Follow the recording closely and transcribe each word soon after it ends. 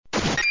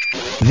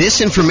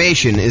This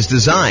information is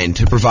designed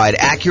to provide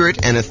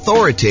accurate and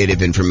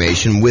authoritative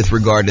information with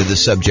regard to the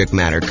subject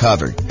matter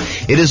covered.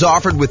 It is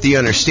offered with the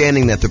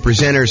understanding that the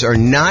presenters are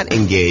not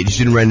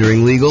engaged in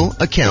rendering legal,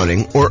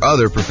 accounting, or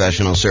other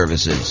professional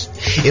services.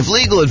 If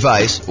legal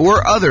advice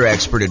or other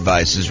expert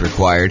advice is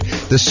required,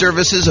 the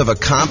services of a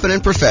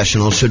competent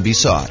professional should be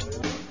sought.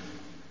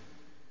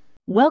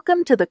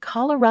 Welcome to the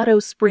Colorado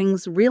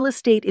Springs Real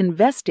Estate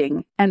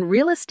Investing and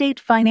Real Estate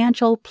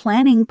Financial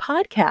Planning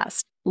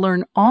Podcast.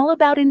 Learn all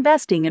about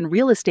investing in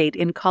real estate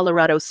in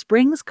Colorado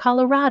Springs,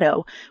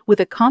 Colorado, with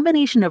a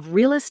combination of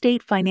real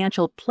estate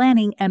financial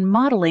planning and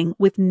modeling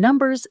with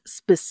numbers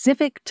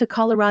specific to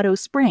Colorado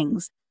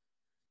Springs,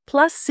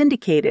 plus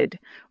syndicated,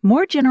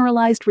 more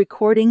generalized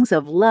recordings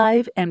of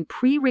live and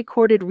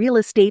pre-recorded real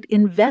estate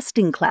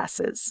investing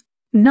classes,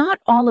 not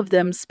all of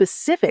them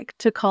specific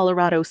to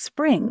Colorado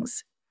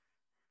Springs.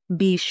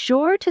 Be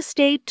sure to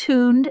stay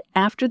tuned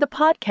after the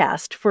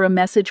podcast for a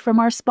message from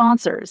our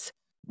sponsors.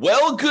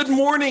 Well, good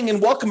morning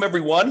and welcome,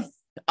 everyone.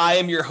 I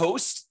am your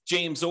host,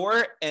 James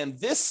Orr, and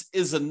this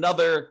is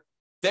another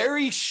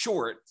very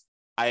short,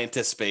 I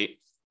anticipate,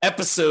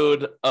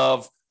 episode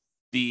of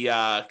the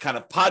kind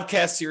of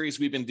podcast series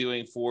we've been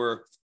doing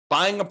for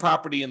buying a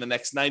property in the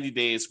next 90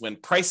 days when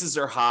prices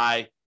are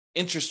high,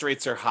 interest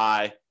rates are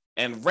high,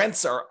 and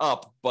rents are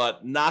up,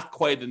 but not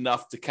quite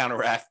enough to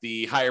counteract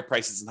the higher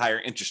prices and higher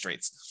interest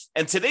rates.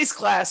 And today's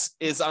class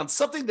is on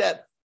something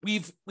that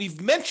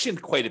we've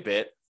mentioned quite a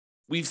bit.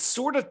 We've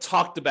sort of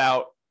talked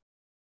about,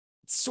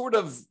 sort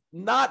of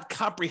not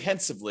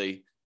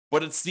comprehensively,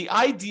 but it's the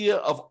idea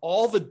of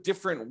all the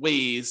different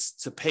ways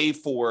to pay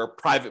for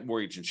private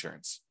mortgage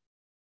insurance.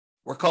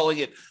 We're calling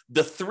it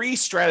the 3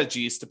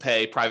 strategies to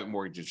pay private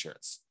mortgage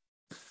insurance.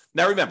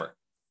 Now, remember,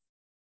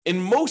 in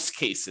most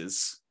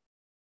cases,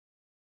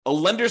 a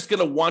lender's going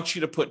to want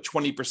you to put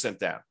 20%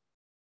 down.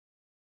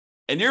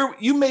 And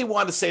you may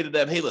want to say to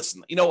them, hey,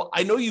 listen,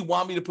 I know you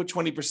want me to put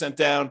 20%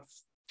 down.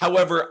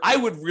 However, I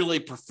would really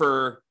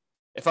prefer,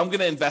 if I'm going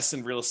to invest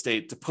in real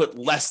estate, to put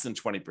less than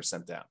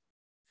 20% down.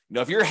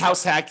 If you're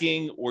house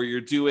hacking or you're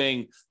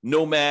doing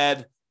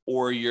nomad,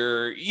 or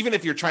even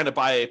if you're trying to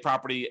buy a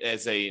property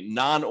as a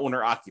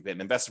non-owner occupant,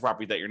 an investor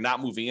property that you're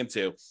not moving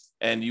into,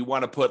 and you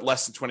want to put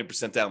less than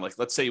 20% down, like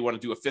let's say you want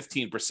to do a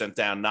 15%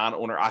 down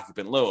non-owner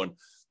occupant loan,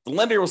 the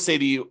lender will say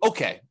to you,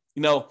 okay,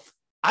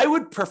 I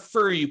would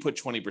prefer you put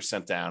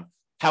 20% down.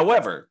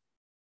 However,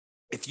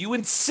 if you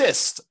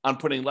insist on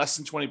putting less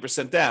than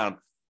 20% down,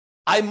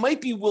 I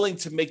might be willing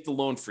to make the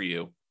loan for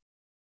you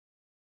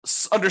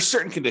under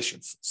certain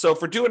conditions. So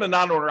for doing a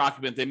non-owner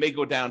occupant, they may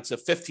go down to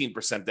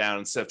 15% down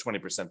instead of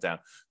 20% down.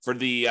 For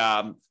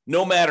the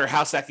nomad or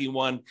house hacking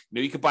one,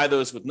 you could buy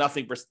those with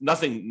nothing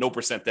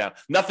percent down.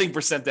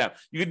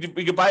 You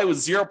could buy it with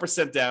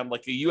 0% down,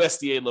 like a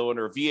USDA loan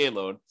or a VA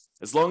loan,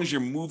 as long as you're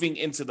moving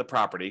into the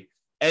property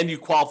and you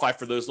qualify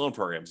for those loan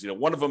programs.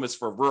 One of them is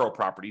for rural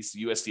properties,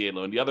 the USDA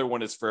loan. The other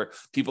one is for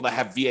people that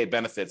have VA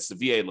benefits, the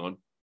VA loan.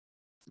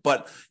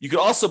 But you could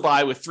also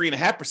buy with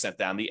 3.5%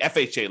 down, the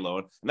FHA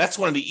loan. And that's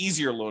one of the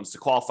easier loans to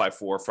qualify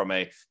for from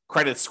a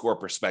credit score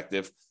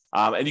perspective.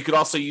 And you could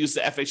also use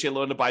the FHA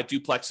loan to buy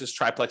duplexes,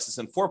 triplexes,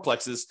 and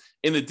fourplexes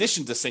in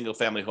addition to single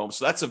family homes.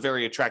 So that's a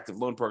very attractive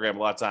loan program a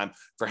lot of time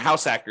for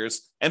house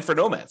hackers and for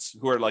nomads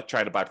who are like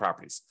trying to buy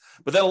properties.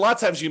 But then a lot of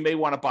times you may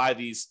want to buy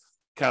these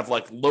kind of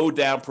like low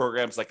down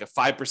programs, like a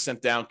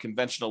 5% down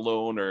conventional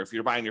loan, or if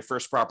you're buying your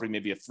first property,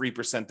 maybe a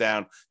 3%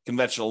 down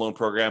conventional loan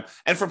program.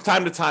 And from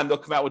time to time, they'll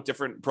come out with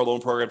different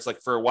loan programs.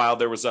 Like for a while,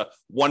 there was a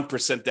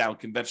 1% down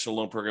conventional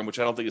loan program, which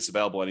I don't think is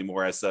available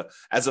anymore as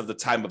of the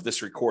time of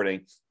this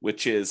recording,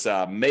 which is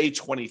May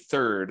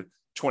 23rd,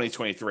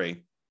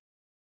 2023.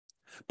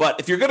 But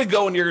if you're going to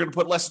go and you're going to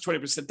put less than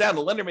 20% down,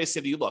 the lender may say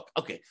to you, look,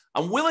 okay,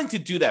 I'm willing to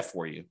do that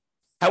for you.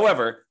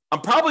 However, I'm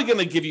probably going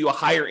to give you a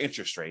higher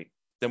interest rate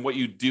than what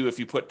you do if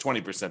you put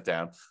 20%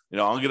 down.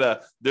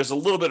 There's a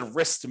little bit of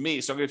risk to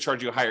me, so I'm going to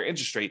charge you a higher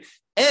interest rate.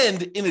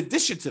 And in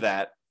addition to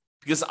that,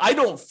 because I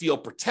don't feel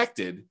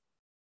protected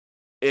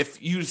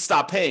if you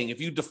stop paying, if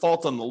you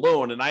default on the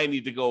loan and I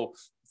need to go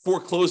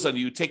foreclose on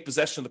you, take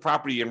possession of the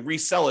property and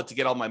resell it to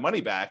get all my money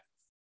back,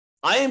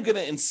 I am going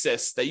to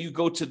insist that you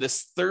go to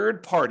this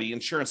third-party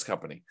insurance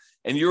company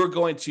and you're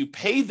going to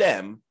pay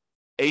them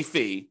a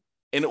fee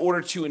in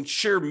order to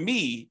insure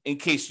me in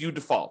case you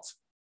default.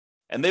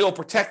 And they will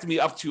protect me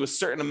up to a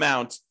certain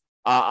amount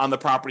on the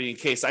property in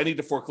case I need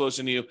to foreclose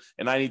on you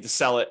and I need to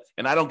sell it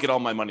and I don't get all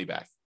my money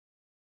back.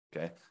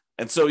 Okay.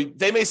 And so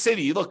they may say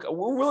to you, look,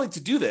 we're willing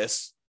to do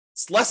this.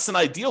 It's less than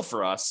ideal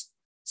for us.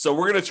 So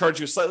we're going to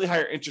charge you a slightly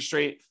higher interest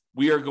rate.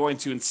 We are going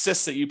to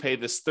insist that you pay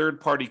this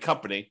third-party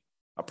company,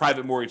 a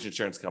private mortgage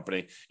insurance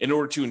company, in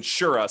order to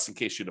insure us in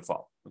case you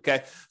default.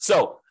 Okay.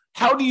 So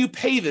how do you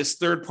pay this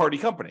third-party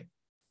company?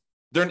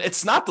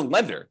 It's not the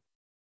lender.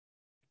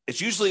 It's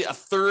usually a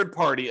third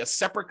party, a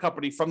separate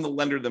company from the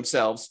lender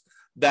themselves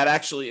that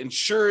actually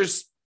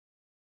insures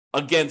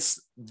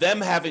against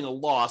them having a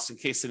loss in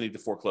case they need to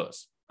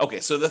foreclose. Okay,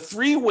 so the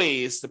 3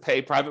 ways to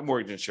pay private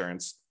mortgage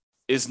insurance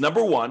is,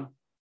 number 1,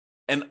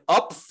 an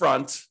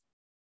upfront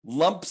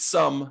lump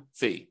sum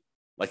fee.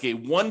 like a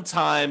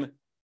one-time,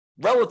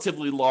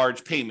 relatively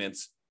large payment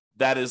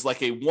that is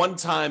like a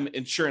one-time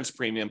insurance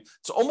premium.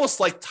 It's almost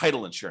like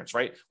title insurance,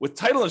 right? With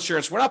title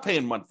insurance, we're not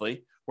paying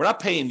monthly. We're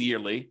not paying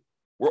yearly.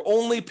 We're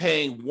only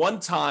paying one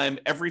time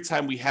every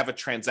time we have a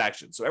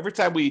transaction. So every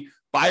time we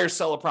buy or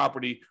sell a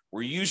property,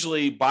 we're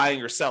usually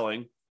buying or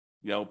selling,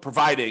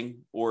 providing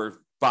or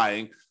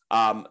buying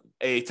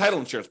a title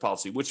insurance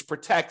policy, which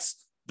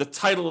protects the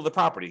title of the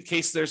property in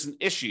case there's an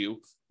issue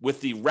with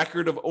the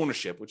record of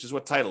ownership, which is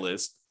what title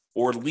is,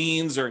 or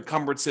liens or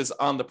encumbrances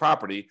on the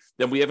property,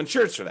 then we have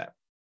insurance for that.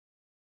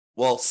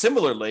 Well,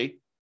 similarly,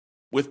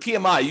 with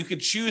PMI, you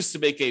could choose to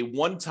make a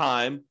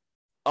one-time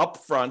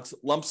upfront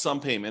lump sum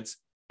payment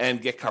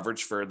and get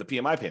coverage for the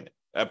PMI payment,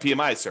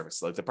 PMI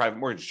service, like the private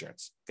mortgage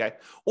insurance, okay?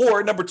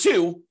 Or number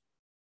two,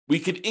 we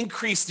could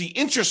increase the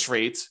interest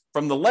rate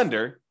from the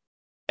lender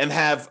and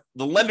have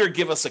the lender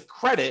give us a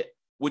credit,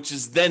 which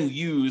is then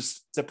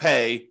used to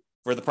pay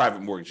for the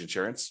private mortgage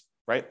insurance,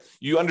 right?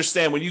 You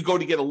understand when you go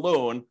to get a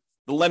loan,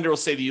 the lender will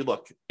say to you,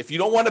 look, if you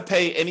don't want to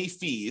pay any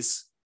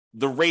fees,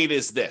 the rate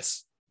is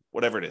this,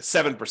 whatever it is,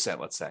 7%,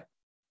 let's say.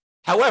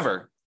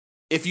 However,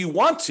 if you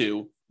want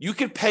to, you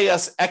could pay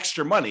us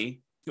extra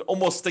money. You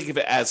almost think of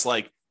it as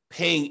like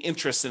paying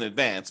interest in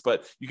advance,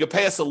 but you could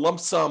pay us a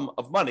lump sum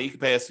of money. You could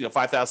pay us,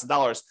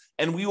 $5,000,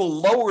 and we will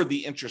lower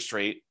the interest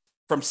rate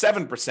from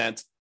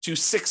 7% to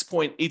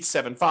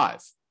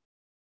 6.875.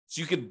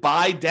 So you could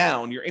buy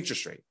down your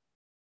interest rate.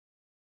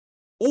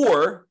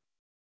 Or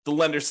the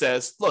lender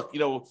says, look,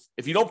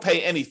 if you don't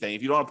pay anything,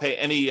 if you don't want to pay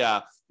any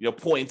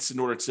points in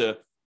order to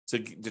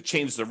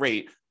change the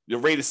rate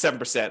is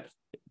 7%.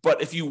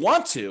 But if you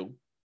want to,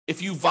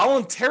 if you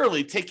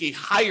voluntarily take a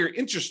higher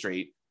interest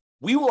rate,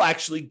 we will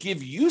actually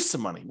give you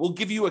some money. We'll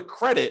give you a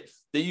credit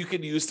that you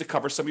can use to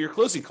cover some of your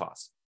closing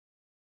costs.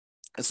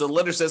 And so the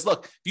lender says,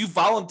 look, if you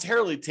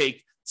voluntarily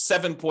take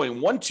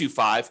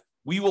 7.125,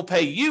 we will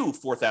pay you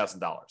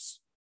 $4,000.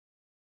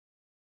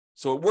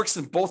 So it works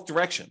in both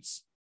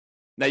directions.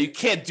 Now, you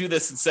can't do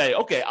this and say,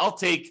 okay, I'll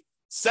take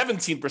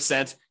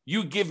 17%,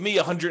 you give me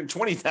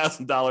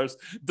 $120,000.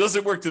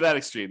 Doesn't work to that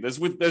extreme.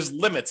 There's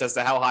limits as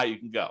to how high you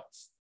can go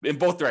in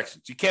both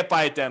directions. You can't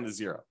buy it down to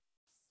zero,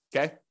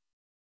 okay?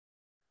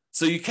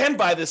 So you can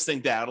buy this thing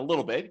down a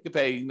little bit. You can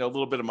pay a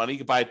little bit of money. You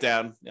can buy it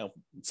down, in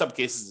some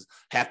cases,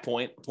 half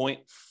point. You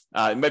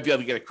might be able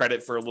to get a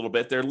credit for a little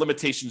bit. There are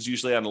limitations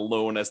usually on a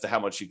loan as to how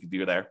much you can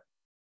do there.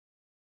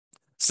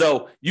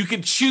 So you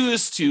can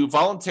choose to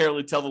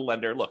voluntarily tell the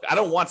lender, look, I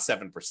don't want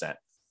 7%.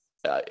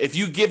 If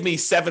you give me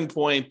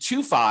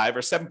 7.25 or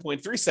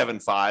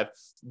 7.375,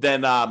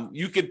 then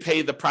you could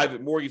pay the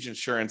private mortgage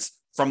insurance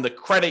from the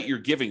credit you're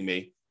giving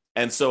me.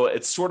 And so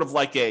it's sort of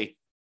like a,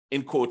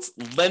 in quotes,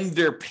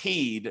 lender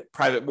paid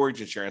private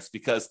mortgage insurance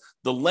because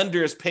the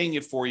lender is paying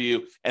it for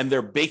you and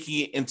they're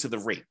baking it into the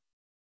rate.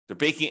 They're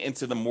baking it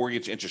into the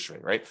mortgage interest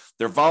rate, right?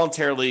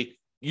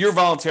 You're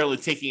voluntarily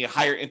taking a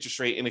higher interest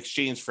rate in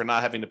exchange for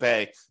not having to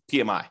pay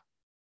PMI.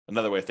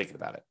 Another way of thinking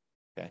about it.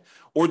 Okay.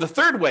 Or the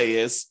third way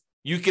is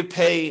you could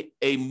pay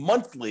a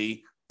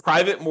monthly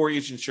private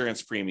mortgage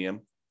insurance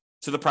premium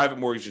to the private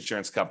mortgage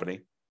insurance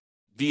company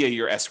via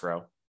your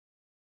escrow,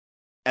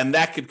 and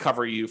that could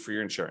cover you for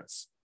your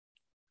insurance.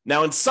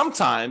 Now, and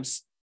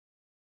sometimes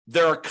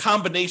there are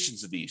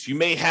combinations of these. You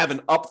may have an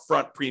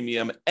upfront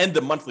premium and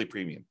a monthly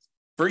premium.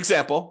 For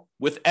example,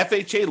 with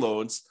FHA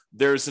loans,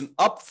 there's an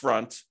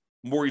upfront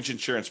mortgage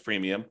insurance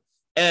premium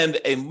and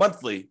a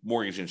monthly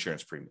mortgage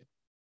insurance premium.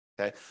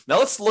 Okay. Now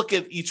let's look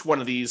at each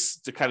one of these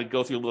to kind of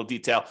go through a little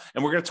detail.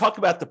 And we're going to talk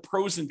about the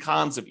pros and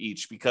cons of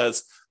each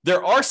because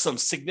there are some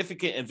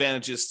significant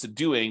advantages to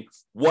doing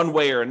one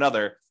way or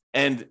another.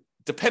 And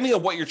depending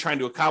on what you're trying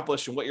to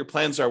accomplish and what your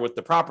plans are with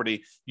the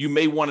property, you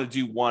may want to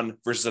do one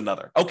versus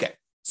another. Okay.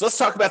 So let's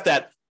talk about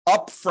that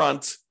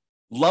upfront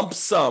lump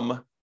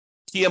sum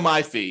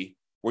PMI fee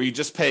where you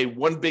just pay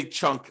one big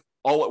chunk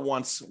all at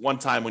once, one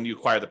time when you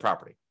acquire the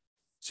property.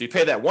 So you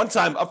pay that one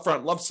time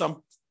upfront lump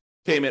sum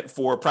payment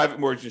for private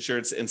mortgage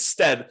insurance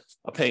instead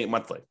of paying it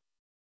monthly.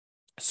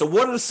 So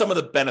what are some of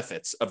the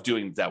benefits of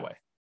doing it that way?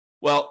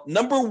 Well,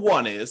 number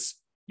one is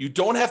you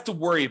don't have to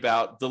worry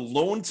about the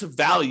loan to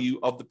value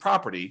of the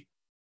property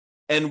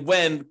and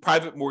when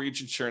private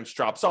mortgage insurance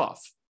drops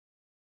off.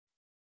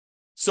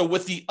 So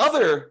with the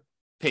other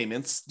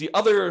payments, the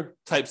other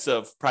types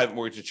of private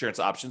mortgage insurance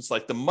options,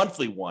 like the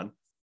monthly one,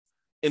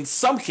 in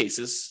some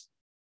cases,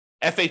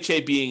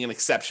 FHA being an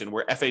exception,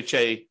 where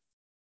FHA,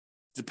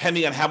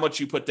 depending on how much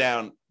you put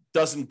down,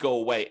 doesn't go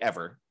away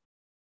ever.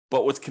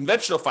 But with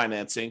conventional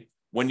financing,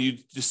 when you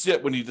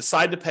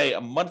decide to pay a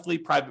monthly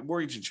private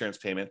mortgage insurance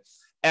payment,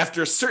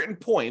 after a certain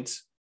point,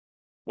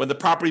 when the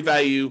property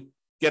value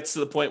gets to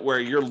the point where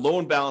your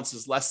loan balance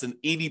is less than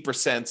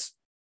 80%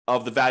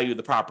 of the value of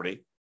the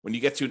property, when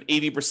you get to an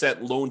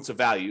 80% loan to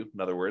value,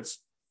 in other words,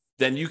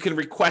 then you can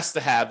request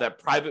to have that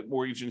private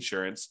mortgage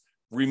insurance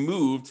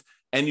removed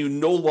and you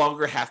no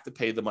longer have to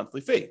pay the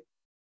monthly fee.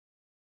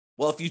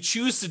 Well, if you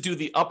choose to do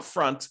the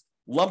upfront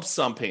lump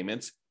sum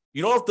payment,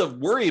 you don't have to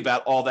worry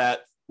about all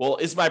that. Well,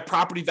 is my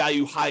property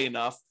value high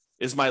enough?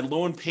 Is my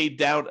loan paid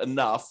down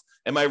enough?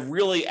 Am I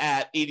really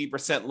at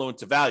 80% loan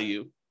to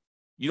value?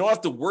 You don't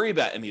have to worry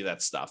about any of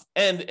that stuff.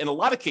 And in a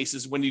lot of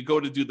cases, when you go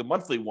to do the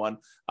monthly one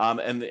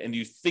and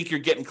you think you're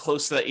getting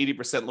close to that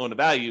 80% loan to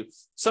value,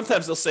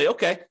 sometimes they'll say,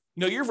 okay,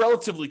 you're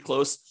relatively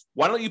close.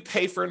 Why don't you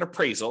pay for an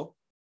appraisal?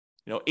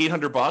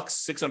 $800,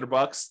 $600,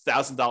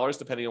 $1,000,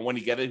 depending on when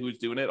you get it, who's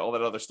doing it, all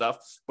that other stuff.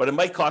 But it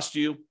might cost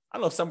you, I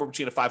don't know, somewhere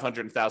between $500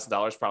 and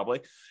 $1,000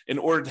 probably, in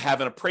order to have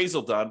an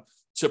appraisal done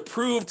to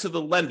prove to the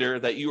lender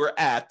that you are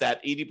at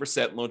that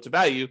 80% loan to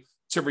value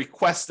to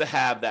request to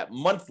have that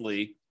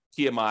monthly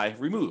PMI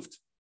removed.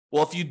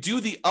 Well, if you do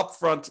the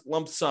upfront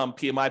lump sum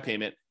PMI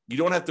payment, you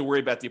don't have to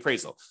worry about the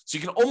appraisal. So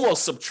you can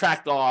almost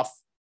subtract off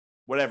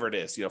whatever it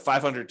is,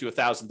 $500 to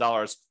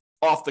 $1,000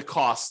 off the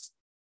cost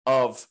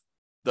of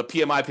the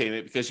PMI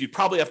payment, because you'd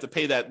probably have to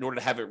pay that in order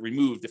to have it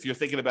removed if you're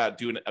thinking about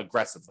doing it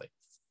aggressively.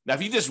 Now,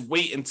 if you just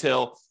wait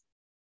until,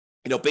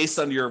 based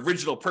on your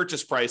original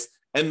purchase price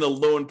and the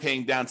loan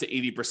paying down to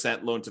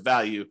 80% loan to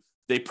value,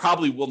 they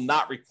probably will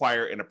not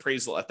require an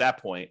appraisal at that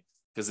point,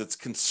 because it's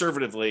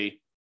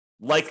conservatively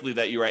likely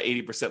that you're at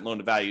 80% loan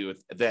to value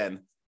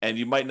then, and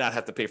you might not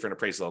have to pay for an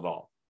appraisal at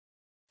all.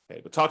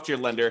 Okay, but talk to your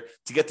lender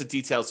to get the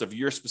details of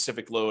your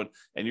specific loan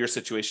and your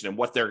situation and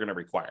what they're going to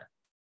require.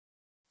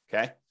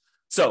 Okay.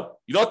 So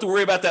you don't have to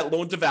worry about that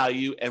loan to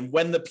value and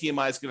when the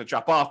PMI is going to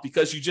drop off,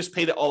 because you just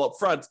paid it all up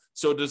front.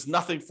 So there's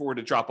nothing for it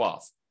to drop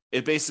off.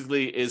 It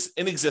basically is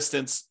in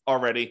existence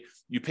already.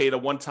 You paid a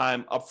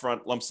one-time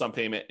upfront lump sum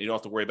payment, and you don't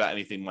have to worry about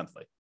anything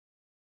monthly.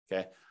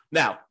 Okay.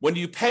 Now, when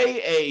you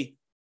pay a,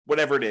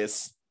 whatever it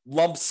is,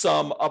 lump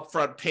sum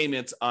upfront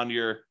payment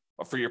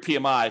for your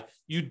PMI,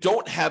 you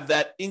don't have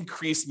that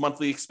increased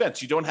monthly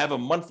expense. You don't have a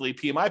monthly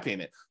PMI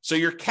payment. So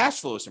your cash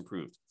flow is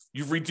improved.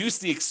 You've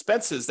reduced the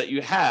expenses that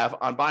you have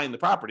on buying the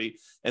property.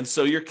 And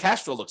so your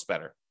cash flow looks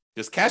better,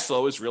 because cash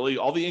flow is really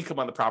all the income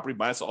on the property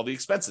minus all the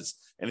expenses.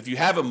 And if you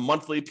have a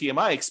monthly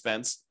PMI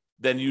expense,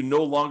 then you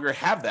no longer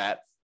have that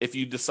if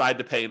you decide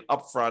to pay an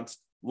upfront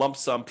lump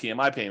sum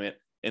PMI payment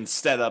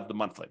instead of the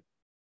monthly.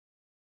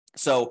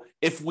 So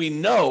if we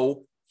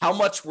know how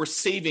much we're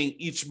saving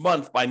each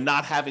month by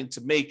not having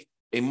to make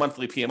a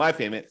monthly PMI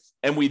payment,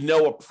 and we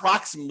know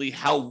approximately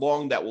how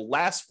long that will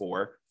last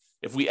for,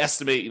 if we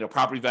estimate,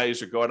 property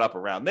values are going up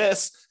around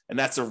this, and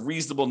that's a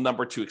reasonable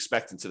number to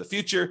expect into the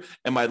future,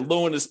 and my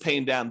loan is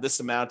paying down this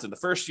amount in the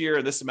first year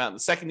and this amount in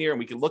the second year, and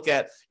we can look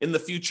at in the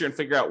future and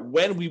figure out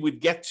when we would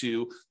get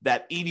to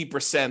that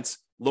 80%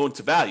 loan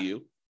to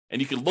value. And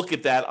you can look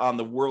at that on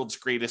the world's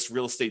greatest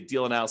real estate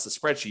deal analysis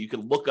spreadsheet. You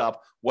can look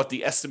up what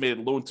the estimated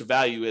loan to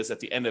value is at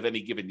the end of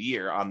any given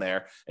year on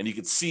there, and you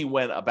can see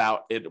when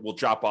about it will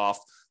drop off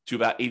to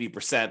about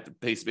 80%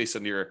 based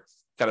on your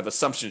kind of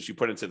assumptions you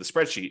put into the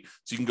spreadsheet.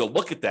 So you can go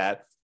look at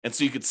that. And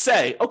so you could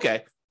say,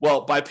 okay,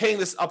 well, by paying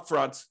this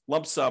upfront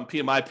lump sum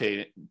PMI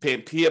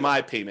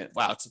payment,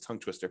 wow, it's a tongue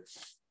twister,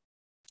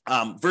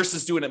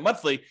 versus doing it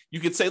monthly,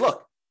 you could say,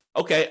 look,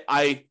 okay,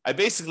 I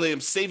basically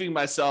am saving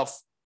myself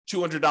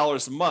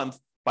 $200 a month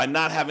by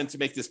not having to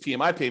make this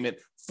PMI payment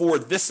for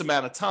this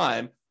amount of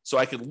time. So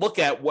I can look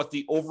at what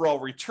the overall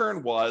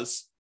return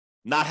was,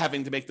 not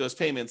having to make those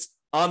payments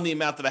on the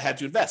amount that I had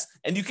to invest.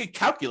 And you could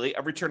calculate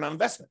a return on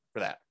investment for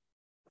that.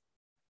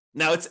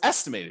 Now it's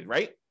estimated,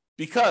 right?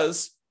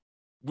 Because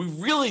we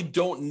really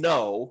don't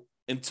know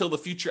until the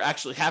future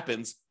actually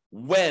happens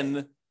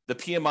when the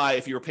PMI,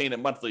 if you were paying it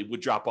monthly,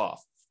 would drop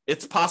off.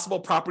 It's possible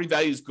property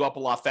values go up a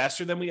lot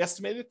faster than we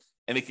estimated,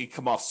 and it can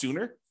come off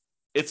sooner.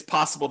 It's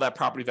possible that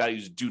property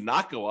values do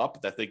not go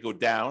up, that they go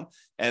down,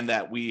 and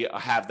that we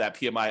have that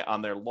PMI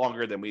on there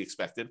longer than we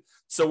expected.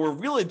 So we're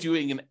really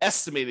doing an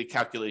estimated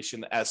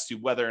calculation as to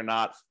whether or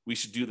not we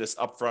should do this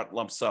upfront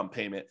lump sum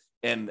payment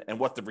and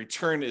what the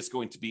return is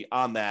going to be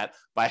on that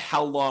by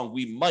how long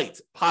we might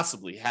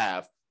possibly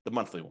have the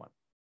monthly one.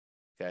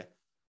 Okay.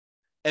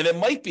 And it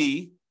might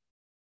be,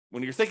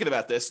 when you're thinking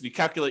about this, and you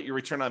calculate your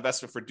return on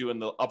investment for doing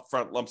the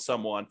upfront lump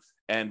sum one,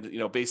 and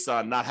based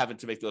on not having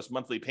to make those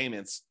monthly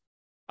payments,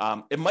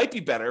 it might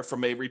be better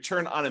from a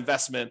return on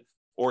investment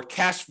or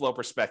cash flow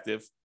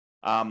perspective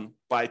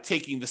by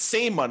taking the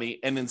same money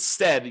and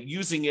instead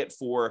using it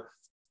for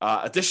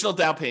additional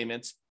down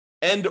payments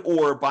and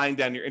or buying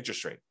down your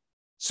interest rate.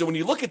 So when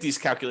you look at these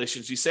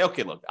calculations, you say,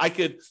 okay, look,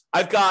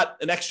 I've got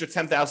an extra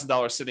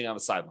 $10,000 sitting on the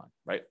sideline,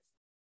 right?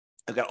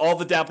 I've got all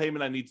the down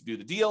payment I need to do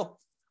the deal.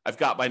 I've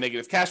got my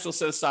negative cash flow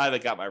set aside. I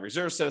got my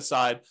reserves set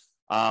aside.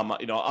 I'm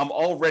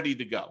all ready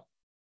to go.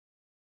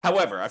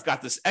 However, I've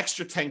got this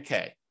extra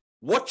 10K.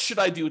 What should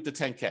I do with the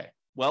 10K?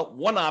 Well,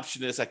 one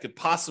option is I could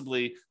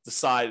possibly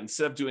decide,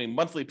 instead of doing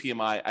monthly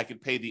PMI, I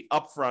could pay the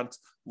upfront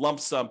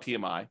lump sum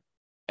PMI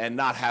and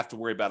not have to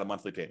worry about a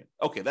monthly payment.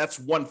 Okay, that's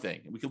one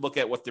thing. We could look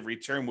at what the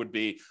return would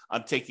be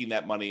on taking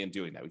that money and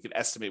doing that. We could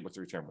estimate what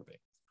the return would be.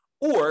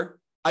 Or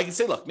I could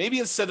say, look, maybe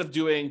instead of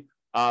doing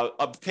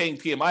paying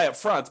PMI up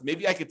front,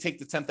 maybe I could take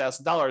the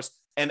 $10,000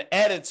 and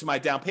add it to my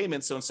down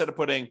payment. So instead of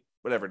putting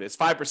whatever it is,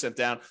 5%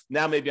 down,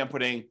 now maybe I'm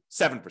putting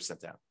 7%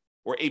 down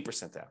or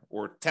 8% down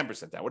or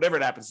 10% down, whatever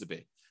it happens to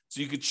be.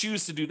 So you could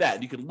choose to do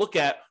that. You can look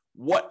at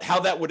how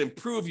that would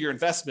improve your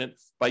investment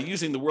by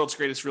using the world's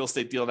greatest real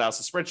estate deal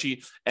analysis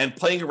spreadsheet and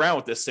playing around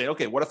with this, saying,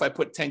 okay, what if I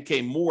put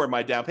 10K more in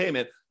my down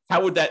payment?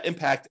 How would that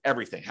impact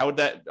everything? How would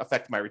that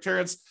affect my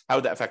returns? How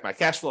would that affect my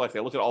cash flow? Like, I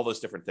look at all those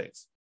different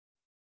things.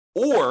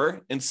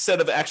 Or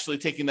instead of actually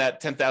taking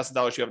that $10,000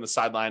 you have on the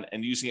sideline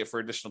and using it for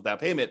additional down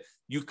payment,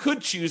 you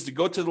could choose to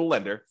go to the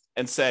lender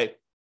and say,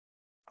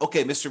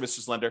 okay, Mr. and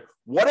Mrs. Lender,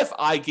 what if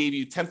I gave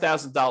you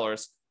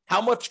 $10,000? How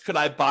much could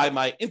I buy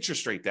my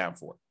interest rate down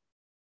for?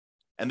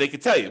 And they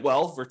could tell you,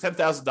 well, for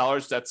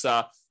 $10,000, that's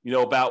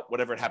about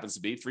whatever it happens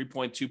to be,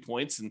 3.2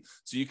 points. And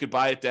so you could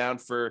buy it down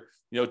for,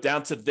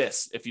 down to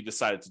this if you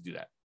decided to do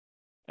that.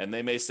 And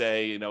they may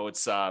say,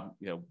 it's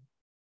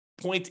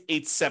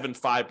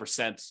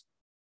 0.875%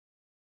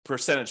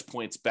 percentage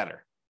points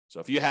better. So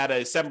if you had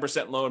a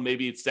 7% loan,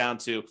 maybe it's down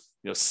to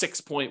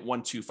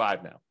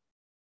 6.125 now.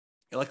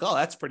 You're like, oh,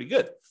 that's pretty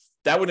good.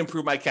 That would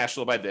improve my cash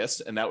flow by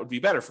this, and that would be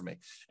better for me.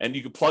 And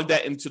you could plug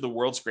that into the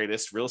world's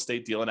greatest real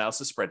estate deal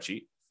analysis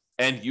spreadsheet,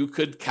 and you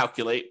could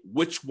calculate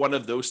which one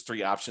of those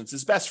three options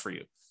is best for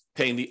you.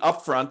 Paying the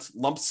upfront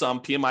lump sum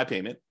PMI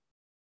payment,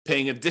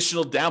 paying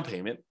additional down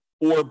payment,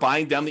 or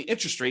buying down the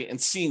interest rate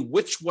and seeing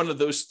which one of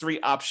those three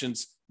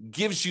options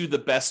gives you the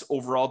best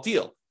overall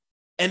deal.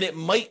 And it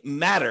might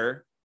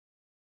matter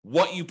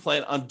what you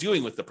plan on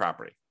doing with the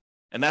property.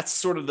 And that's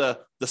sort of the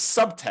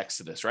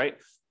subtext of this, right?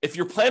 If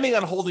you're planning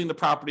on holding the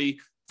property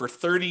for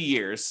 30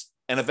 years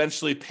and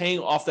eventually paying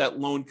off that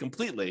loan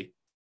completely,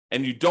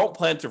 and you don't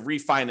plan to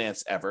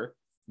refinance ever,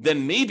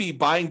 then maybe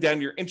buying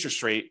down your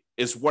interest rate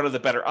is one of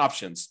the better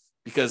options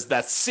because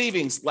that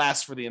savings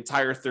lasts for the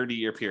entire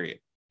 30-year period.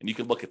 And you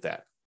can look at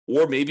that.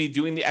 Or maybe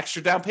doing the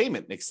extra down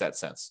payment makes that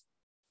sense.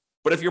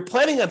 But if you're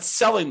planning on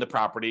selling the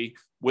property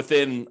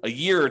within a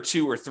year or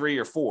two or three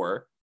or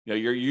four,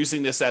 you're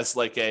using this as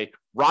like a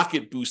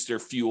rocket booster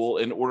fuel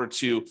in order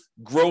to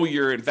grow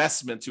your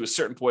investment to a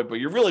certain point, but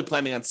you're really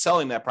planning on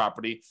selling that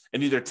property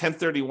and either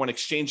 1031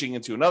 exchanging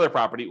into another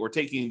property or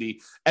taking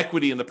the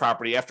equity in the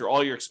property after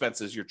all your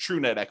expenses, your true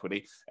net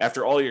equity,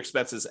 after all your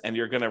expenses, and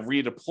you're going to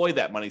redeploy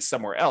that money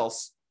somewhere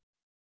else,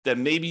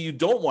 then maybe you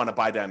don't want to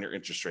buy down your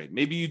interest rate.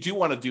 Maybe you do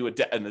want to do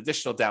an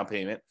additional down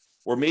payment,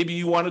 or maybe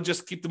you want to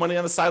just keep the money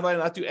on the sideline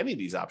and not do any of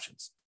these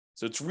options.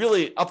 So it's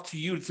really up to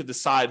you to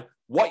decide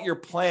what your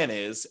plan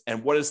is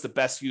and what is the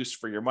best use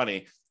for your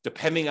money,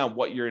 depending on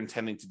what you're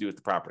intending to do with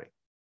the property.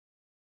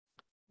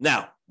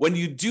 Now, when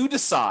you do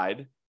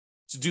decide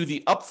to do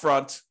the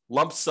upfront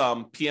lump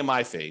sum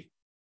PMI fee,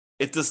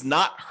 it does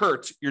not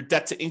hurt your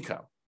debt to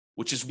income,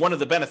 which is one of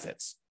the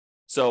benefits.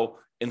 So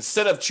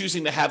instead of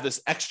choosing to have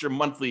this extra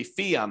monthly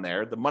fee on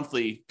there, the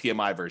monthly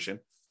PMI version,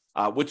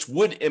 which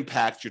would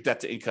impact your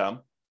debt to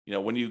income,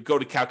 when you go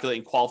to calculate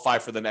and qualify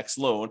for the next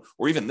loan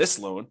or even this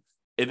loan,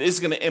 it is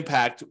going to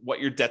impact what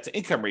your debt to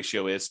income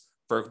ratio is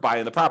for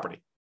buying the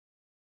property.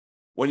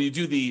 When you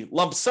do the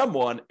lump sum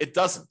one, it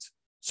doesn't.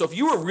 So if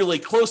you were really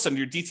close on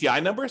your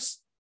DTI numbers,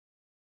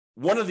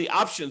 one of the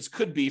options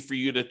could be for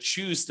you to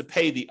choose to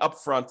pay the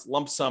upfront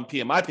lump sum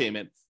PMI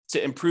payment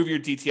to improve your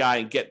DTI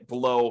and get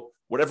below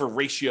whatever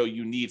ratio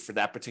you need for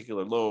that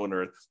particular loan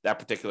or that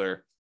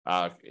particular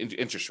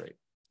interest rate.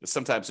 Because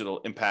sometimes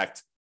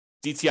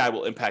DTI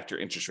will impact your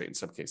interest rate in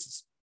some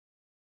cases.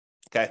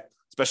 Okay.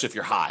 Especially if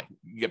you're high,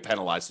 you get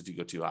penalized if you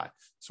go too high.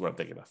 That's what I'm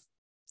thinking of.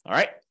 All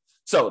right.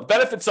 So the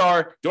benefits are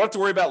you don't have to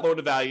worry about loan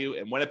to value.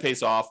 And when it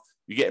pays off,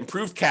 you get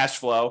improved cash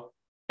flow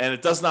and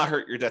it does not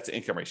hurt your debt to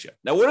income ratio.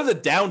 Now, what are the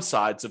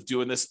downsides of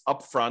doing this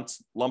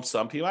upfront lump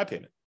sum PMI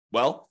payment?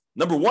 Well,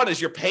 number one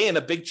is you're paying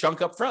a big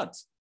chunk up front.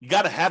 You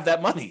got to have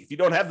that money. If you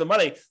don't have the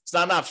money, it's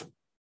not an option.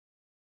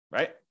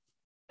 Right.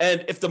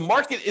 And if the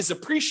market is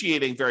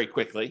appreciating very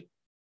quickly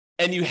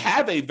and you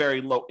have a very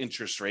low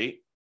interest rate,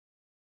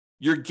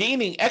 you're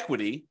gaining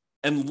equity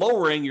and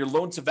lowering your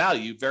loan to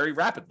value very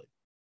rapidly,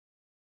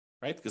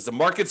 right? Because the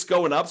market's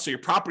going up, so your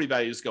property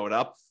value is going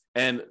up,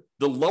 and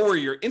the lower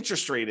your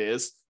interest rate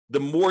is, the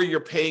more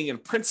you're paying in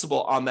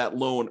principal on that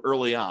loan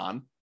early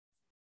on.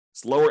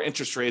 It's lower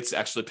interest rates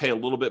actually pay a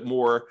little bit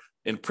more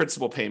in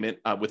principal payment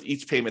with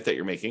each payment that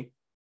you're making.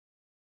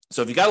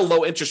 So if you got a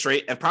low interest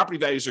rate and property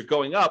values are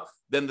going up,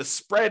 then the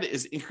spread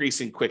is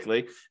increasing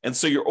quickly. And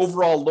so your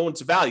overall loan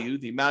to value,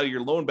 the amount of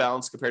your loan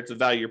balance compared to the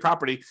value of your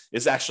property,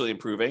 is actually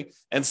improving.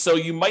 And so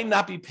you might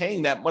not be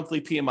paying that monthly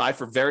PMI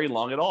for very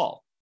long at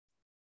all.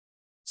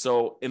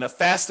 So in a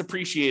fast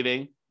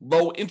appreciating,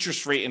 low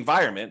interest rate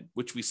environment,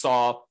 which we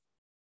saw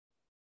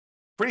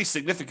pretty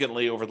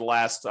significantly over the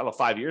last,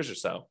 5 years or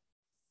so,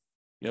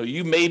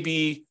 you may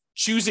be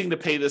choosing to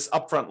pay this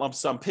upfront lump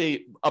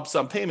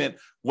sum payment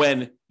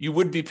when you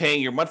would be paying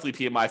your monthly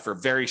PMI for a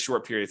very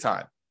short period of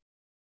time.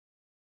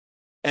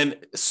 And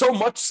so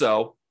much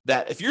so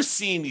that if you're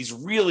seeing these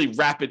really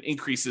rapid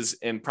increases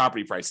in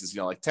property prices,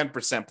 like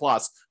 10%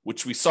 plus,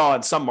 which we saw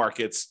in some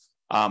markets,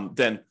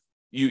 then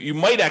you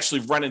might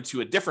actually run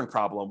into a different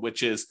problem,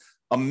 which is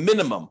a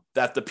minimum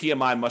that the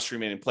PMI must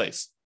remain in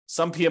place.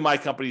 Some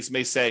PMI companies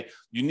may say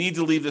you need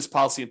to leave this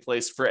policy in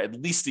place for at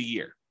least a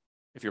year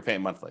if you're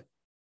paying monthly.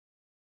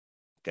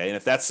 Okay, and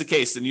if that's the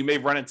case, then you may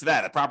run into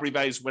that. If property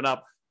values went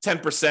up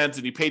 10%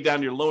 and you pay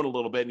down your loan a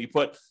little bit and you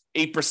put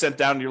 8%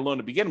 down your loan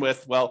to begin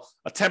with, well,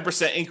 a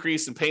 10%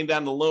 increase in paying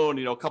down the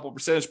loan, a couple of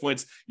percentage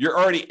points, you're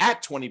already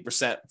at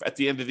 20% at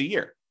the end of the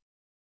year.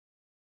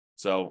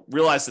 So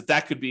realize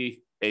that could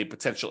be a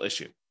potential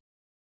issue.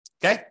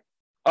 Okay.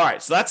 All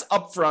right. So that's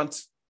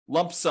upfront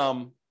lump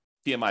sum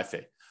PMI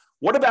fee.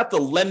 What about the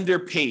lender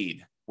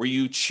paid, where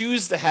you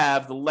choose to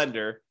have the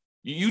lender,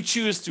 you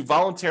choose to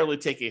voluntarily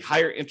take a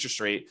higher interest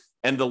rate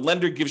and the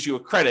lender gives you a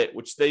credit,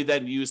 which they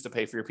then use to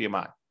pay for your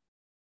PMI?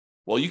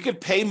 Well, you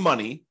could pay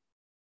money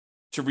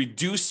to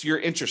reduce your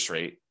interest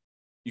rate.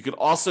 You could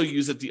also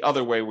use it the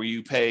other way, where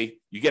you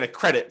get a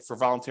credit for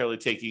voluntarily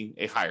taking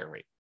a higher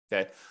rate.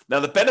 Okay. Now,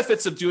 the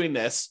benefits of doing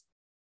this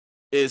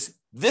is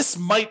this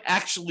might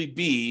actually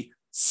be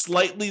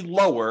slightly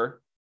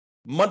lower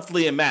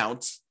monthly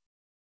amount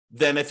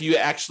than if you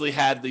actually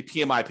had the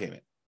PMI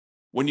payment.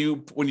 When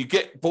you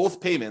get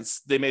both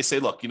payments, they may say,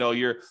 look,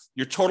 your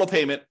total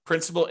payment,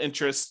 principal,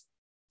 interest,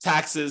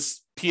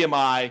 taxes,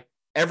 PMI,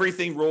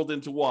 everything rolled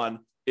into one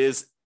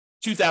is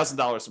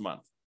 $2,000 a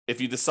month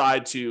if you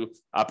decide to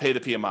pay the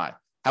PMI.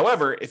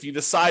 However, if you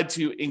decide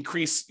to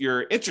increase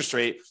your interest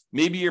rate,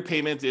 maybe your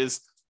payment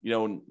is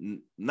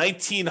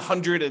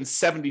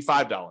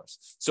 $1,975.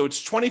 So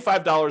it's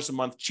 $25 a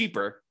month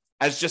cheaper,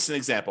 as just an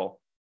example,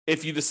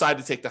 if you decide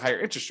to take the higher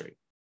interest rate.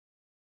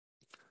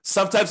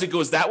 Sometimes it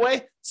goes that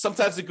way.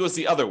 Sometimes it goes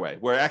the other way,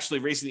 where actually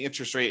raising the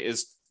interest rate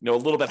is a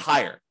little bit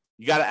higher.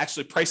 You got to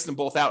actually price them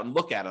both out and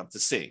look at them to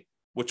see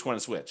which one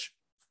is which.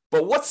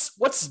 But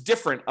what's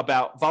different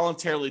about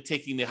voluntarily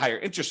taking the higher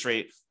interest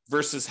rate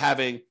versus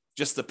having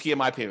just the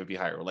PMI payment be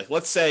higher? Like,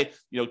 let's say,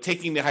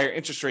 taking the higher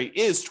interest rate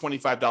is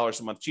 $25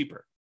 a month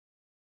cheaper.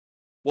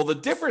 Well, the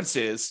difference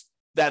is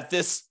that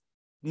this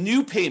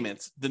new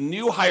payment, the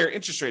new higher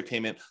interest rate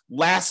payment,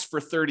 lasts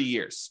for 30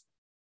 years.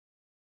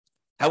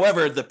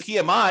 However, the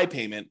PMI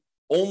payment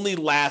only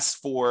lasts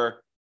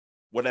for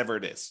whatever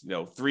it is,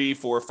 3,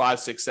 4, 5,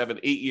 6, 7,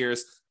 8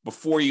 years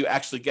before you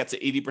actually get to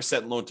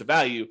 80% loan to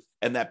value.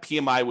 And that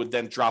PMI would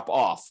then drop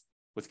off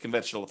with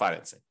conventional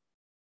financing.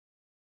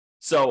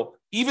 So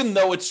even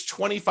though it's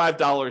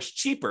 $25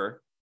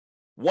 cheaper,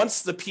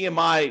 once the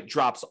PMI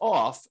drops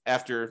off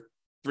after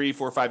 3,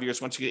 4, 5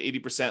 years, once you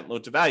get 80%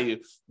 loan to value,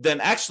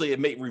 then actually it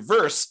may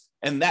reverse,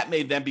 and that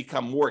may then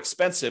become more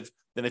expensive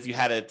than if you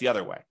had it the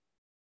other way.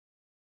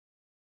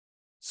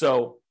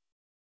 So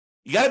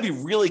you got to be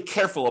really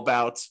careful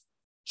about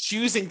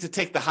choosing to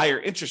take the higher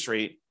interest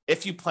rate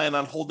if you plan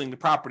on holding the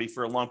property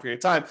for a long period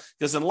of time,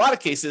 because in a lot of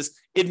cases,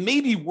 it may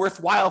be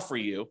worthwhile for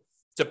you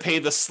to pay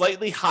the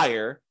slightly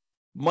higher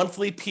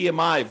monthly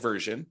PMI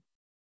version,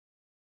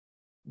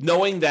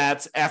 knowing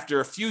that after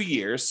a few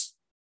years,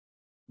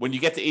 when you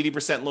get to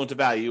 80% loan to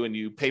value and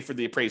you pay for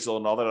the appraisal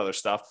and all that other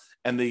stuff,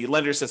 and the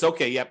lender says,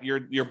 okay, yep,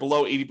 you're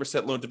below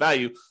 80% loan to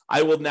value,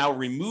 I will now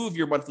remove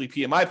your monthly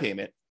PMI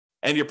payment,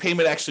 and your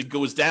payment actually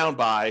goes down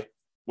by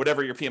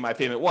whatever your PMI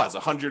payment was,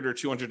 $100 or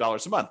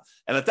 $200 a month.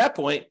 And at that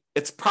point,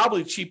 it's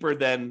probably cheaper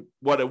than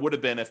what it would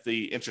have been if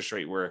the interest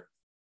rate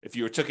if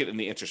you took it in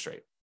the interest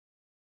rate.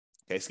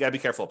 Okay, so you gotta be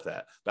careful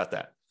about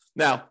that.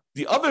 Now,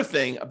 the other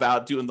thing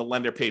about doing the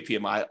lender paid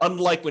PMI,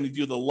 unlike when you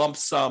do the lump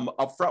sum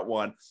upfront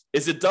one,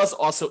 is it does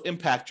also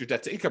impact your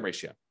debt to income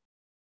ratio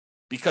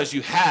because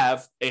you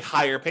have a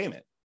higher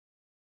payment.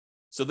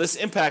 So this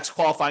impacts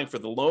qualifying for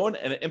the loan,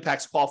 and it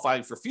impacts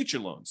qualifying for future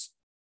loans,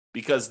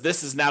 because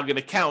this is now going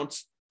to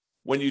count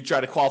when you try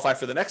to qualify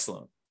for the next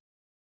loan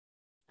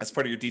as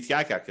part of your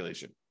DTI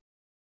calculation.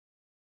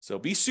 So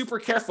be super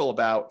careful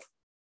about,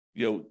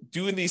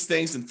 doing these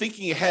things and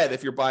thinking ahead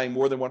if you're buying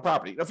more than one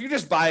property. If you're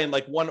just buying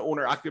like one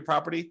owner occupied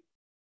property,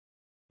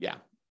 yeah,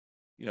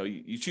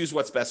 you choose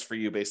what's best for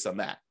you based on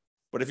that.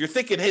 But if you're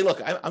thinking, hey, look,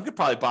 I'm going to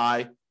probably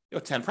buy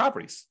 10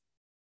 properties.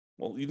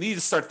 Well, you need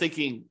to start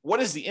thinking,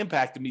 what is the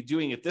impact of me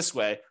doing it this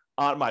way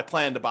on my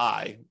plan to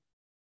buy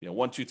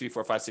 1, 2, 3,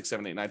 4, 5, 6,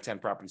 7, 8, 9, 10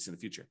 properties in the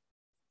future?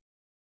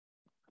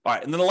 All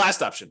right. And then the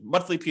last option,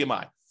 monthly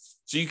PMI.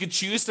 So you could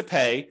choose to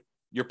pay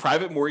your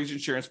private mortgage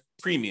insurance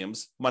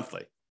premiums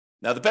monthly.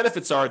 Now, the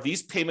benefits are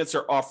these payments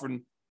are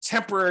often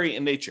temporary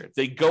in nature.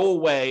 They go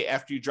away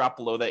after you drop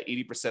below that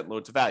 80%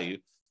 loan to value.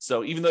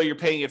 So even though you're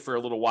paying it for a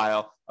little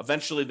while,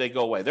 eventually they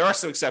go away. There are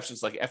some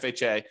exceptions like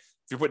FHA. If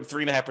you're putting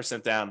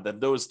 3.5% down, then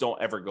those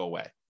don't ever go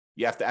away.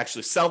 You have to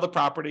actually sell the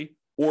property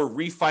or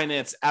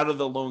refinance out of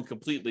the loan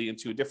completely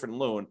into a different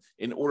loan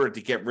in order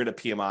to get rid of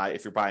PMI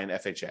if you're buying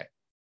FHA.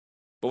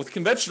 But with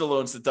conventional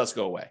loans, it does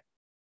go away.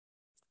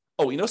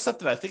 Oh,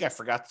 something I think I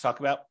forgot to talk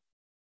about?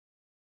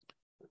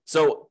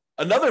 So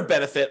another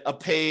benefit of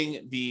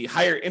paying the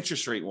higher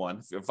interest rate one,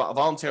 if you're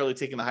voluntarily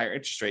taking the higher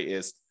interest rate,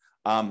 is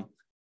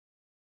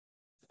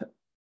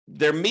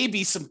there may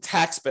be some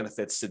tax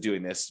benefits to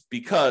doing this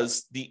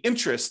because the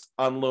interest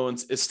on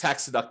loans is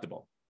tax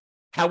deductible.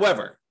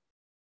 However,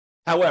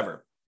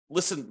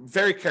 listen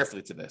very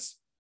carefully to this.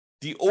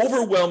 The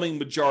overwhelming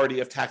majority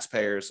of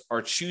taxpayers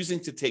are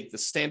choosing to take the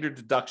standard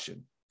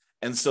deduction,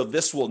 and so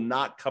this will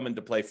not come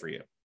into play for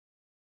you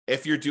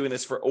if you're doing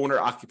this for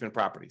owner-occupant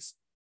properties.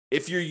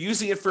 If you're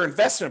using it for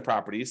investment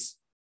properties,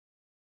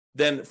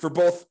 then for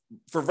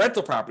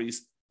rental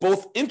properties,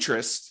 both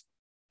interest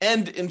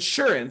and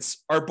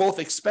insurance are both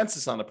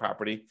expenses on the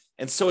property.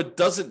 And so it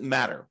doesn't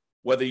matter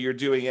whether you're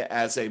doing it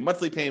as a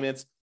monthly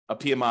payment, a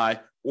PMI,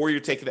 or you're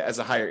taking it as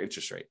a higher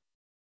interest rate.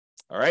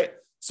 All right.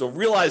 So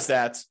realize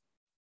that,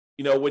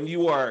 if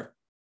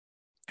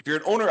you're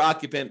an owner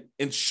occupant,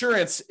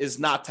 insurance is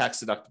not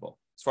tax deductible,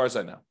 as far as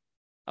I know.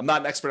 I'm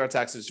not an expert on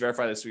taxes.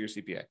 Verify this with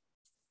your CPA.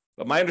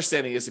 But my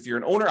understanding is if you're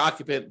an owner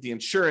occupant, the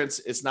insurance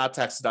is not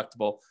tax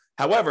deductible.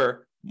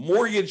 However,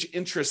 mortgage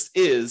interest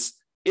is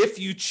if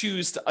you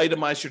choose to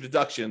itemize your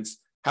deductions.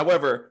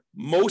 However,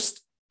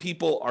 most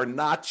people are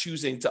not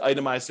choosing to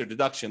itemize their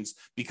deductions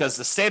because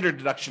the standard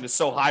deduction is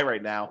so high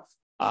right now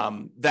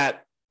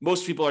that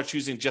most people are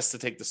choosing just to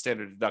take the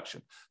standard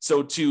deduction.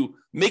 So to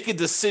make a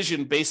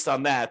decision based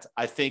on that,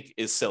 I think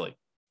is silly.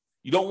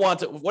 You don't want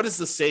to, what is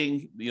the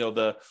saying?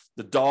 The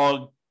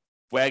dog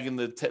wagging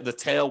the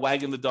tail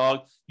wagging the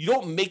dog. You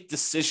don't make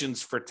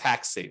decisions for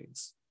tax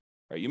savings,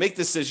 right? You make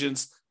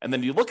decisions and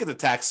then you look at the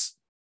tax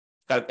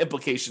kind of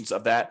implications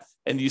of that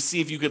and you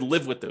see if you could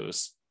live with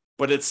those.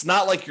 But it's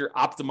not like you're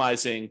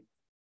optimizing.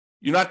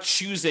 You're not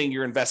choosing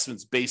your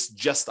investments based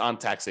just on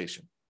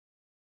taxation.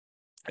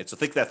 All right, so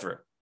think that through.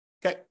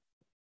 Okay.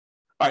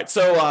 All right.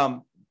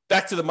 So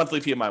back to the monthly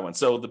PMI one.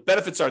 So the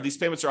benefits are these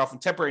payments are often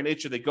temporary in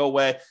nature. They go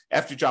away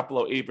after you drop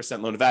below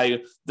 80% loan to value.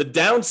 The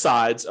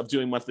downsides of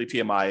doing monthly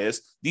PMI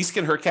is these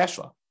can hurt cash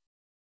flow.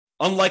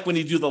 Unlike when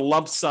you do the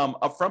lump sum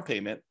upfront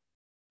payment,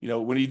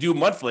 when you do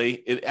monthly,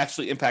 it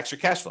actually impacts your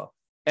cash flow.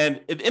 And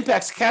it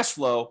impacts cash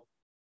flow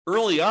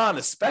early on,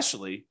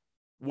 especially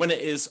when it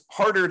is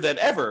harder than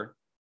ever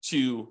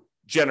to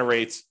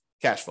generate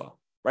cash flow,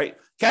 right?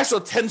 Cash flow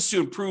tends to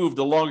improve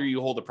the longer you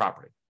hold a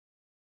property.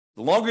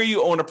 The longer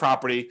you own a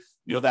property,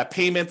 that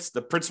payment,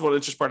 the principal and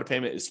interest part of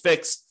payment is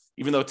fixed,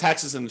 even though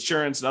taxes and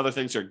insurance and other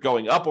things are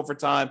going up over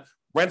time.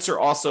 Rents are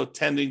also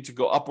tending to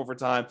go up over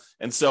time.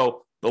 And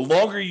so the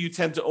longer you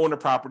tend to own a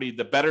property,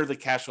 the better the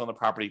cash flow on the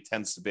property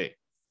tends to be.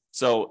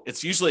 So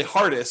it's usually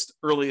hardest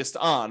earliest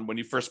on when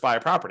you first buy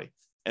a property.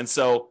 And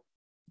so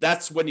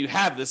that's when you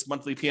have this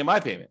monthly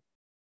PMI payment,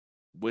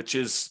 which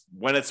is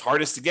when it's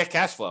hardest to get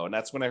cash flow. And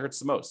that's when it hurts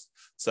the most.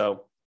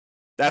 So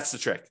that's the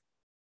trick.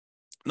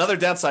 Another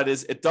downside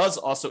is it does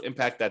also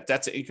impact that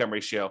debt to income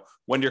ratio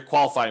when you're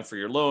qualifying for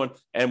your loan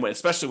and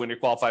especially when you're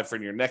qualifying for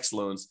your next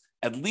loans,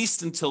 at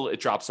least until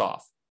it drops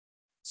off.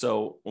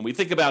 So when we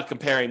think about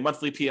comparing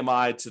monthly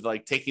PMI to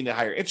taking the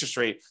higher interest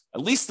rate,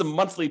 at least the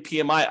monthly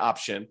PMI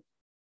option,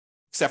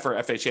 except for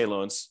FHA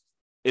loans,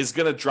 is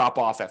going to drop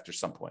off after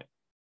some point.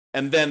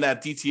 And then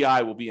that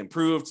DTI will be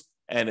improved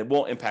and it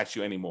won't impact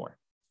you anymore.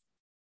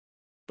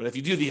 But if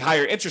you do the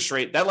higher interest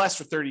rate, that lasts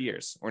for 30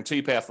 years or until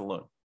you pay off the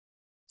loan.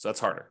 So that's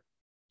harder.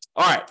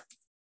 All right.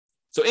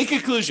 So in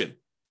conclusion,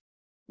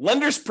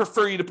 lenders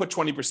prefer you to put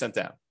 20%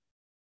 down.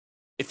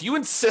 If you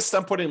insist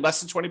on putting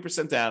less than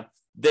 20% down,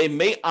 they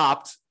may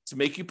opt to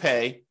make you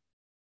pay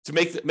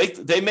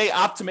they may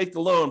opt to make the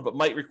loan, but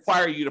might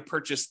require you to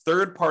purchase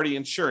third-party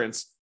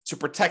insurance to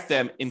protect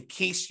them in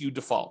case you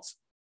default.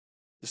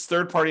 This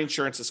third-party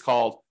insurance is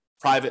called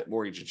private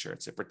mortgage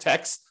insurance. It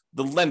protects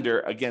the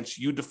lender against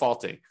you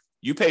defaulting.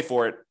 You pay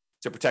for it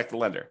to protect the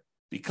lender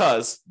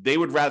because they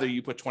would rather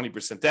you put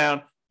 20%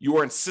 down. You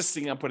are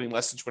insisting on putting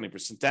less than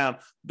 20% down.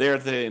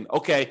 They're saying,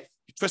 okay,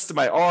 you twisted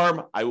my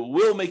arm. I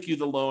will make you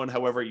the loan.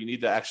 However, you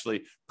need to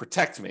actually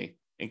protect me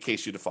in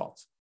case you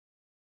default.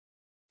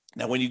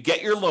 Now, when you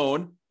get your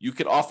loan, you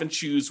can often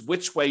choose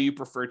which way you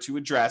prefer to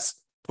address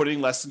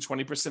putting less than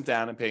 20%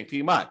 down and paying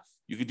PMI.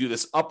 You could do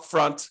this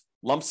upfront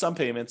lump sum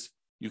payments.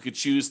 You could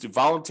choose to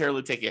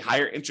voluntarily take a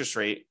higher interest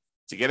rate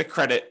to get a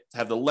credit to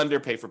have the lender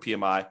pay for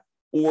PMI,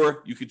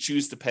 or you could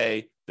choose to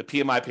pay the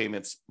PMI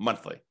payments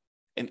monthly.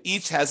 And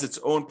each has its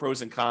own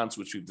pros and cons,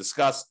 which we've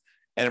discussed.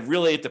 And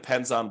really, it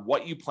depends on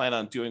what you plan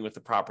on doing with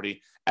the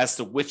property as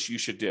to which you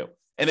should do.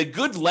 And a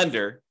good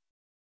lender,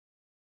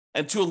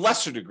 and to a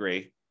lesser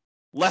degree,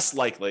 less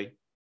likely,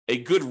 a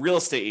good real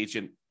estate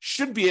agent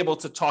should be able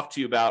to talk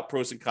to you about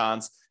pros and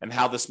cons and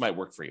how this might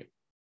work for you.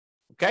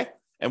 Okay?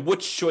 And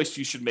which choice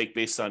you should make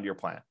based on your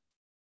plan.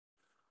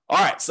 All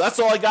right, so that's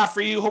all I got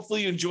for you.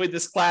 Hopefully you enjoyed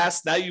this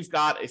class. Now you've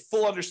got a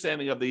full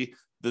understanding of the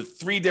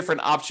three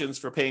different options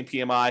for paying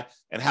PMI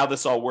and how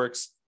this all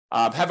works.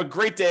 Have a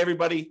great day,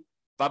 everybody.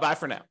 Bye-bye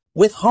for now.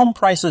 With home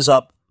prices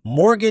up,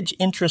 mortgage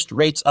interest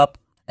rates up,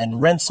 and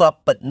rents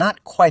up, but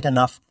not quite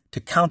enough to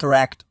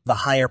counteract the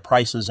higher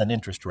prices and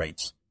interest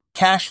rates,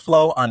 cash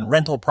flow on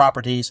rental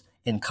properties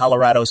in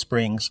Colorado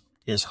Springs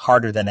is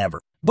harder than ever.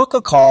 Book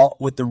a call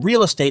with the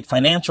Real Estate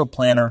Financial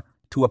Planner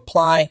to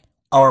apply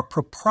our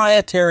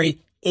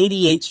proprietary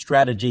 88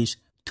 strategies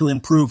to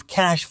improve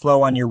cash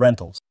flow on your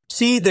rentals.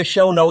 See the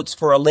show notes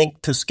for a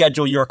link to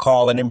schedule your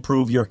call and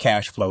improve your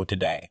cash flow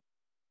today.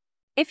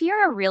 If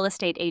you're a real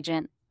estate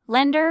agent,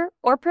 lender,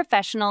 or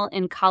professional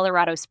in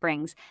Colorado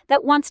Springs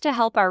that wants to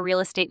help our real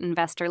estate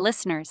investor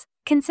listeners,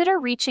 consider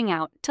reaching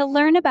out to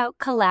learn about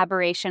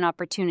collaboration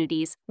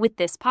opportunities with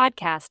this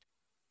podcast.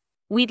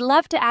 We'd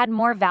love to add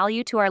more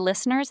value to our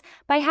listeners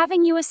by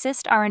having you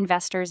assist our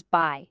investors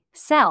buy,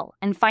 sell,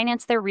 and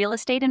finance their real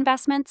estate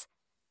investments?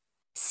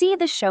 See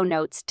the show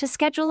notes to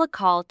schedule a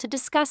call to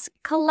discuss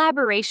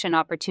collaboration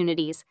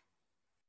opportunities